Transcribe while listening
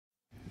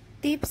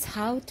Tips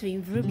how to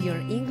improve your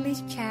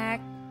English check.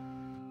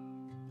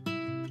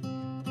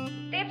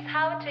 Tips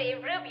how to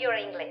improve your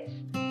English.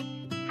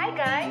 Hi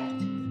guys,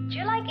 do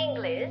you like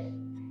English?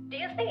 Do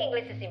you think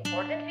English is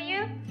important for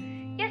you?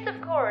 Yes, of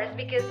course,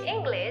 because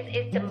English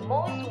is the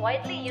most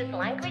widely used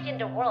language in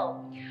the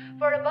world.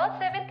 For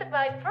about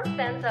 75%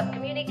 of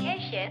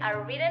communication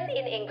are written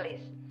in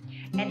English.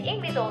 And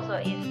English also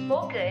is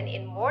spoken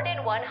in more than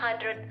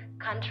 100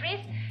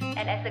 countries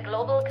and as a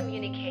global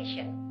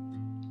communication.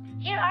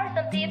 Here are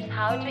some tips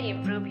how to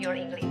improve your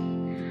English.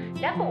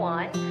 Number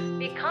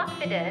 1, be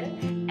confident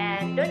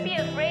and don't be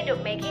afraid of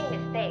making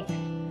mistakes.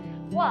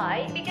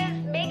 Why? Because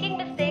making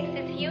mistakes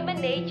is human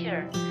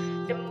nature.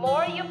 The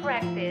more you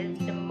practice,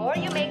 the more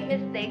you make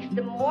mistakes,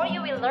 the more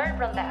you will learn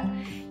from that.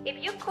 If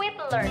you quit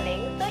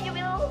learning, so you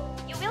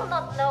will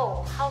not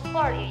know how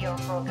far your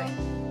progress.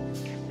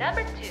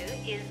 Number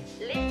 2 is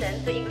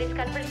listen to English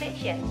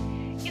conversation.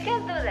 You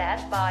can do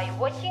that by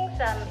watching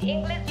some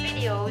English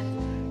videos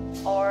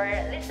or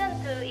listen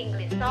to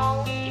English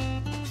songs.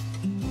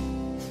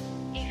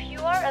 If you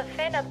are a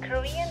fan of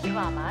Korean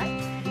dramas,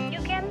 you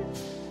can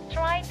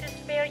try to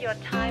spare your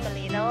time a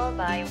little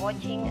by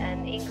watching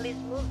an English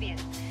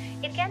movies.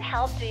 It can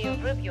help to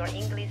improve your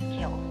English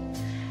skills.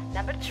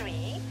 Number 3,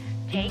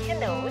 take a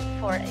note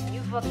for a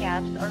new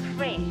vocab or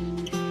phrase.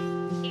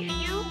 If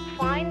you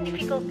find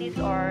difficulties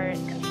or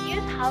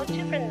confused how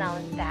to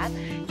pronounce that,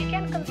 you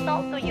can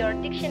consult to your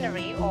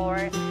dictionary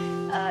or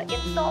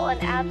install an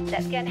app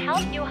that can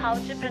help you how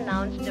to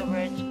pronounce the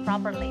words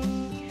properly.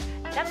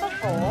 Number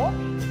 4,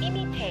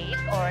 imitate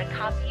or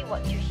copy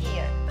what you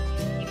hear.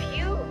 If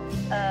you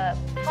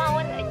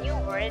found a new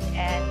word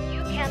and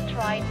you can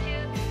try to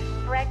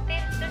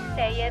practice to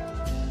say it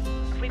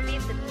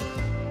repeatedly.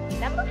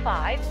 Number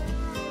 5,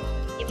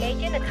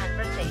 imagine a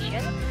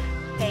conversation,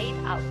 say it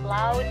out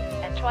loud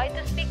and try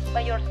to speak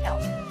by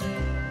yourself.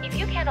 If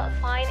you cannot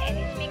find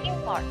any speaking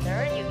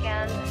partner, you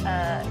can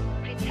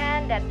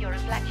pretend that your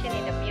reflection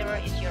in the mirror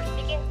is your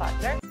speaking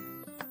partner.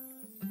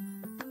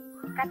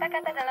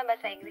 Kata-kata dalam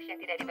bahasa Inggris yang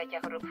tidak dibaca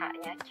huruf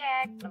H-nya,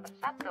 cek. Nomor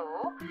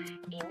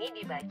 1, ini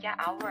dibaca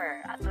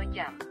hour atau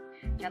jam.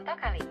 Contoh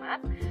kalimat,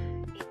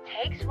 it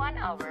takes 1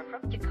 hour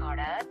from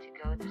Jakarta to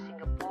go to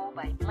Singapore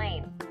by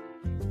plane.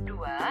 2,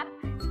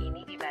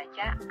 ini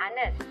dibaca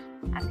honest,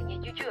 artinya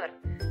jujur.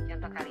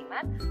 Contoh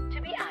kalimat, to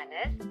be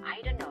honest, I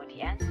don't know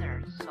the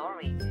answer,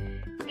 sorry.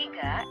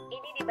 3,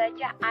 ini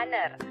dibaca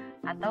honor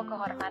atau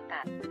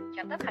kehormatan.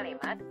 Contoh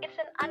kalimat, it's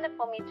an honor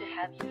for me to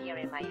have you here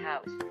in my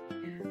house.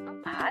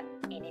 4,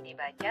 ini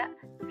dibaca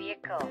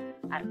vehicle,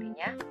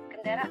 artinya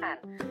kendaraan.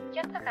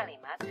 Contoh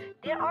kalimat,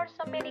 there are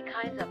so many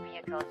kinds of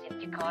vehicles in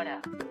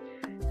Jakarta.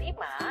 5,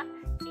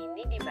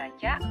 ini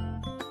dibaca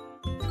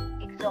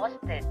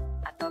exhausted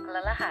atau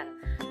kelelahan.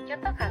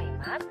 Contoh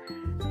kalimat,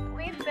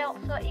 we felt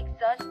so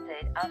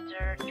exhausted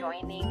after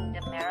joining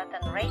the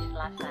marathon race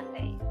last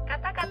Sunday.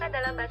 Kata-kata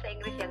dalam bahasa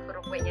Inggris yang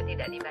huruf W-nya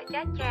tidak dibaca,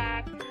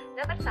 cek.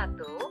 Nomor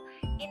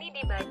 1, ini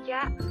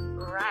dibaca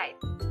write,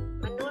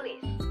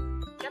 menulis.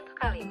 Contoh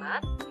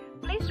kalimat,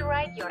 please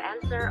write your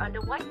answer on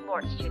the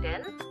whiteboard,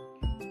 student.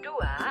 2,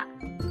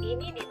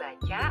 ini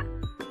dibaca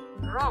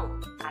wrong,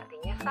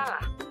 artinya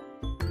salah.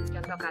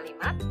 Contoh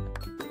kalimat,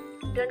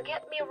 don't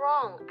get me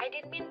wrong, I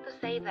didn't mean to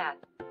say that.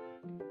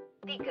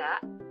 3,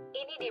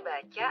 ini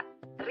dibaca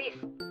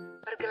wrist,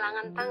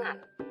 pergelangan tangan.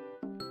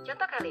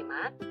 Contoh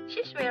kalimat,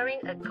 she's wearing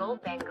a gold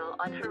bangle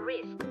on her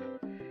wrist.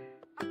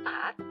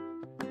 4,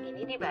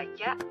 ini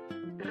dibaca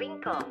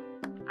wrinkle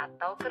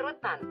atau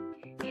kerutan.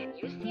 Can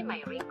you see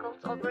my wrinkles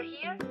over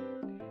here?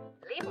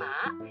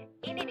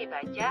 5, ini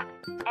dibaca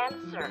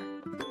answer,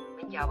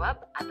 menjawab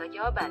atau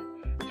jawaban.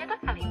 Contoh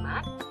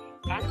kalimat,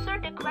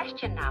 answer the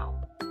question now.